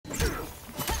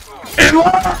It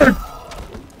worked!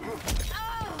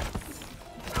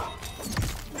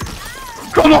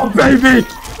 Come on, baby!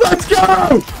 Let's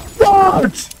go!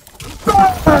 What?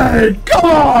 Bang! Come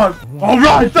on!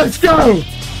 Alright, let's go!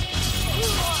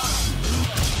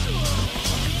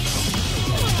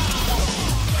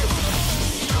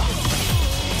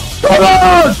 Come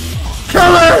on!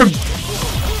 Kill him!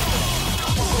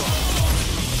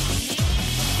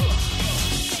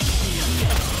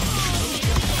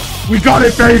 We got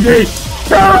it, baby!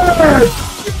 Kill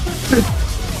it!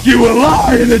 You will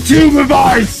lie in a tube of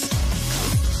ice!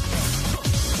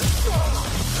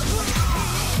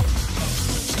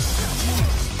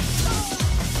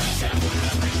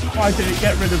 Why did it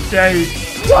get rid of Dave?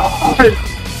 Why?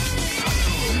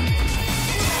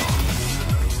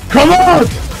 Come on!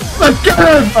 Let's get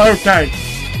him! Okay.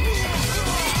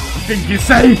 You think you're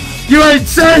safe? You ain't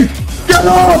safe! Get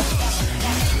off!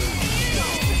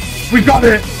 We got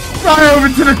it! Right over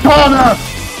to the corner!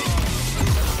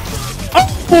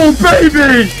 Oh,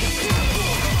 baby!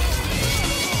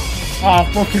 Oh,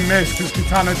 fucking missed because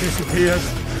Katana disappeared.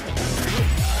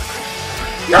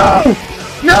 No!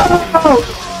 No!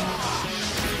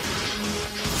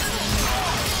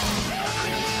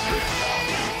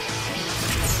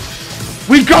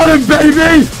 We got him,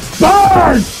 baby!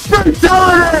 Burn!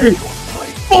 Brutality!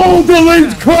 Full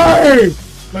delete clay!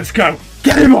 Let's go!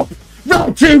 Get him up!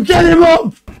 Round 2, get him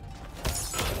up!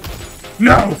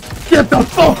 No! Get the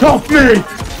fuck off me!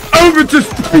 Over to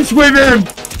space with him!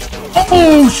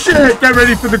 Oh shit! Get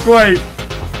ready for the glaive!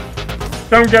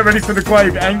 Don't get ready for the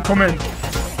glaive, it ain't coming.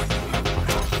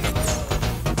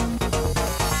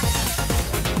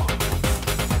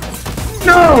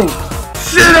 No!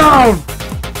 Sit down!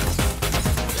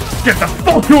 Get the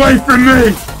fuck away from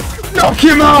me! Knock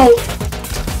him out!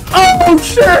 Oh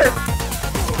shit!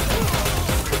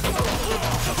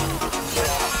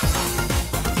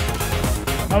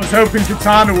 I was hoping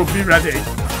Katana would be ready.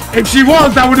 If she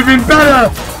was, that would have been better!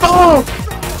 Fuck!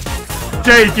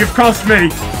 Jade, you've cost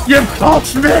me! You've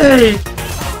cost me!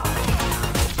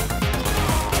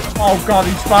 Oh god,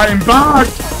 he's fighting back!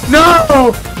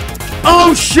 No!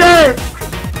 Oh shit!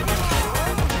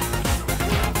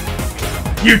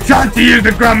 You tried to use the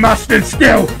Grandmaster's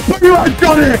skill, but you ain't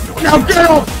got it! Now get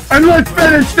up and let's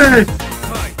finish this!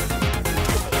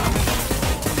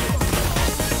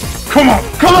 Come on,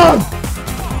 come on!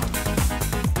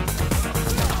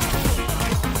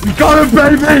 We got him,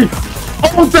 baby!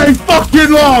 All day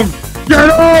fucking long! Get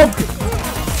up!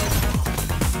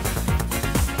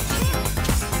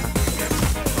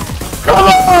 Come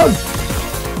on!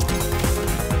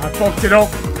 I fucked it up.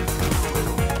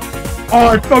 Oh,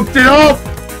 I fucked it up!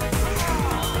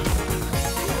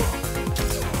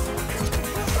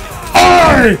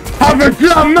 I have a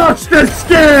Grandmaster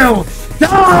skill!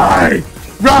 Die!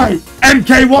 Right,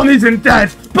 MK1 isn't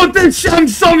dead, but this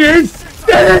Samsung is!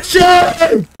 Finish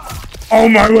him! Oh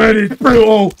my word, it's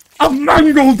brutal! I've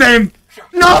mangled him!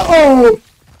 No!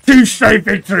 2 straight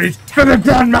victories for the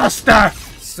Grandmaster!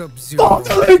 Sub-Zero.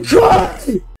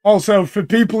 Also, for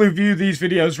people who view these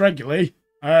videos regularly,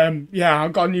 yeah,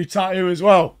 I've got a new tattoo as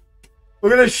well.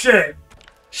 Look at this shit!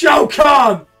 Shao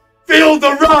Kahn! Feel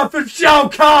the wrath of Shao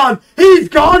Kahn! He's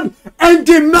gone!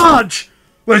 Ending match!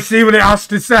 Let's see what it has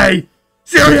to say.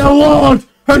 Serial Lord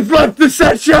has left the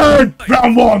session!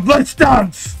 Round 1, let's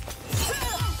dance!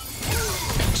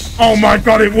 Oh my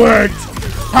god, it worked!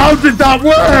 How did that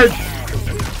work?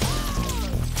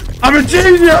 I'm a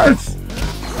genius!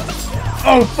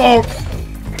 Oh fuck!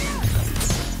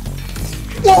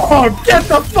 Whoa! Get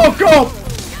the fuck up!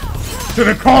 To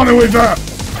the corner with her!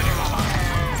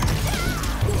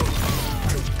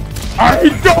 I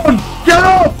ain't done! Get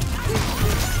up!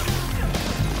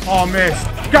 Oh, missed.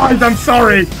 Guys, I'm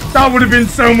sorry. That would have been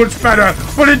so much better.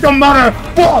 But it don't matter.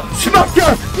 What? Smack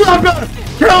her! Grab her!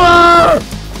 Kill her!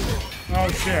 Oh,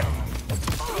 shit.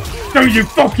 Don't you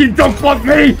fucking duck block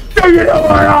me! Don't you know who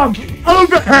I am?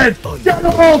 Overhead! Get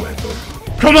up!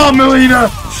 Come on, Melina!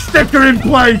 Stick her in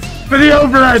place for the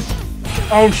overhead!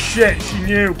 Oh, shit. She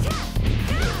knew.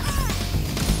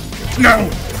 No!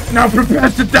 Now prepare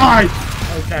to die!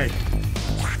 Okay.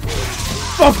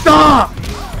 Fuck that!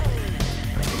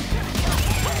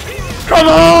 Come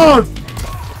on!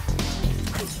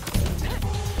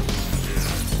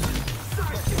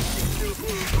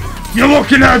 You're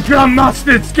looking at a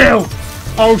Grandmaster skill!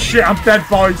 Oh shit, I'm dead,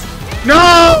 boys.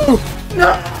 No!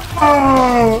 No!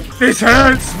 Oh, this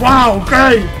hurts! Wow,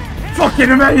 great!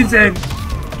 Fucking amazing!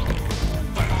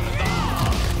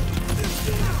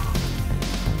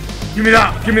 Give me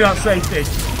that safety.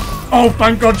 Oh,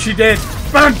 thank God she did.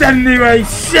 But I'm dead anyway.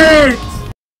 Shit!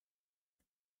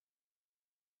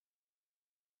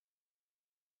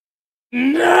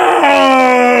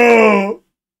 No!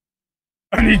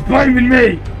 And he's blaming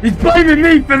me. He's blaming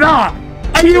me for that.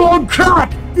 Are you on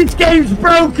crack? This game's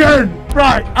broken.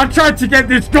 Right, I tried to get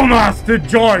this dumbass to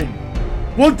join.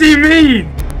 What do you mean?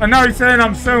 And now he's saying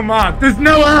I'm so mad. There's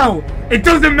no L. It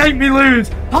doesn't make me lose.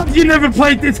 Have you never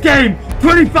played this game?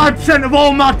 25% of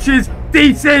all matches,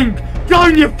 desync.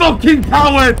 Join, you fucking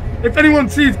coward. If anyone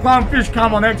sees Clownfish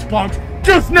Cam on Xbox,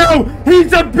 just know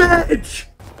he's a bitch.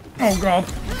 Oh god.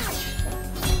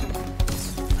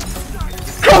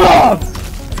 Come on!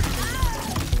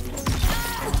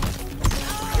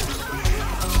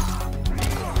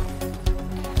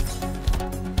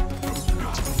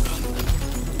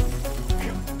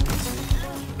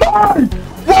 Why?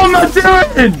 What am I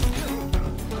doing?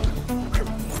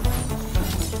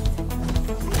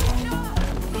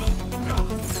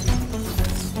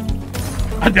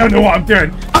 I don't know what I'm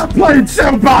doing. I'm playing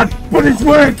so bad, but it's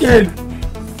working.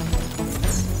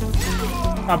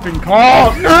 I've been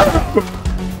caught. No!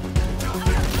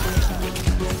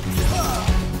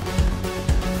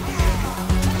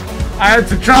 I had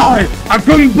to try. I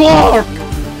couldn't block.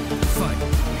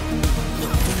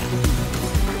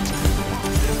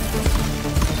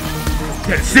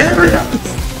 Get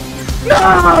serious.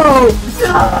 No!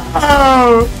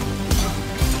 No!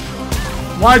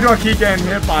 Why do I keep getting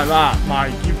hit by that,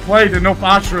 Mike? You played enough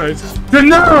Ashras to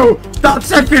know that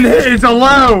second hit is a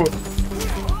low.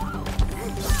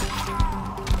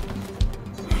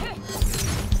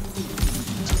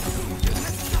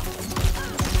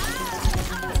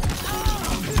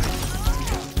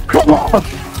 Come on!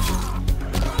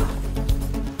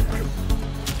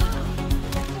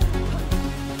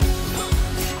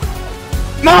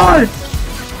 Mike!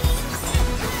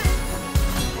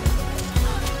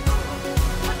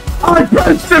 I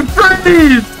pressed the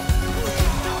freeze!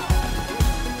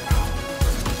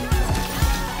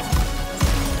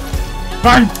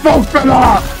 Thank fuck for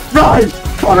that! Right!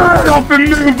 Cut her off and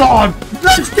move on!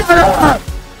 Let's get her!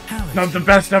 Not the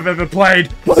best I've ever played,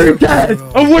 but who cares?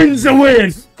 A win's a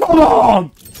win! Come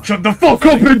on! Shut the fuck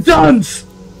up and dance!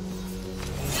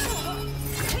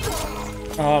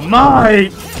 Oh,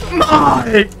 Mike!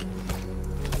 Mike!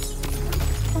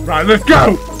 Right, let's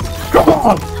go! Come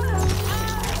on!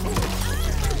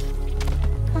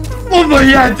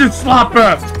 Lovely, yeah, just slap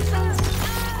her!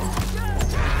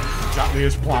 Exactly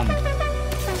as planned.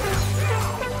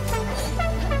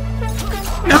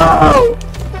 No!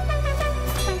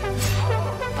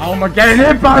 How am I getting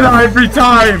hit by that every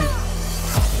time?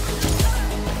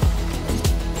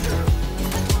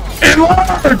 It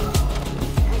worked!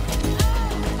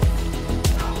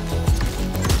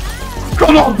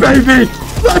 Come on, baby!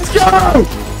 Let's go!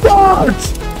 What?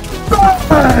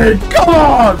 Bang! Come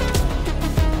on!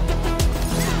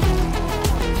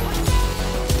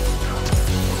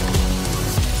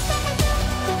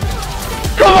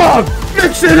 Come on!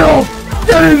 Mix it up!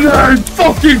 Get in there and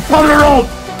fucking put her up!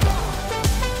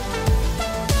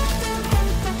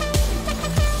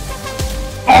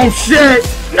 Oh shit!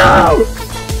 No!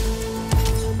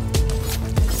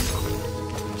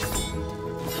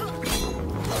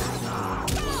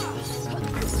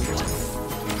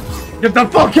 Get the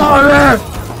fuck out of there!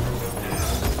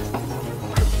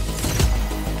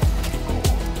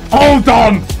 Hold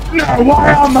on! No,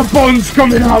 why aren't my buns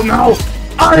coming out now?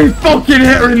 I fucking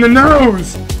hit her in the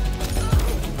nose!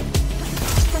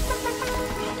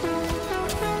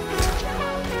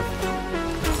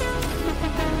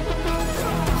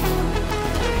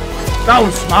 That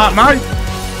was smart, mate!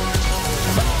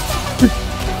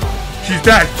 She's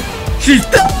dead! She's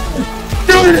dead!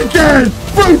 Do it again!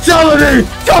 Brutality!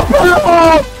 Top it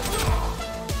up!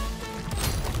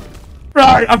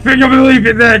 Right, I think I'm gonna leave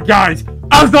it there, guys.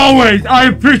 As always, I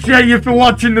appreciate you for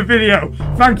watching the video.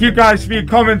 Thank you guys for your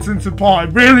comments and support.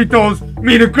 It really does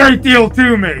mean a great deal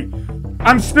to me.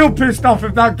 I'm still pissed off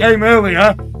of that game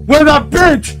earlier, where that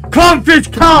bitch,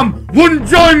 Clownfish Cam, wouldn't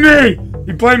join me.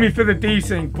 He blamed me for the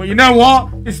desync, but you know what?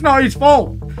 It's not his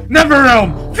fault.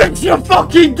 NetherRealm, fix your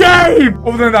fucking game!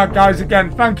 Other than that, guys,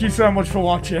 again, thank you so much for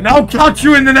watching. I'll catch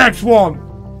you in the next one.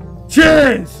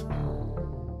 Cheers!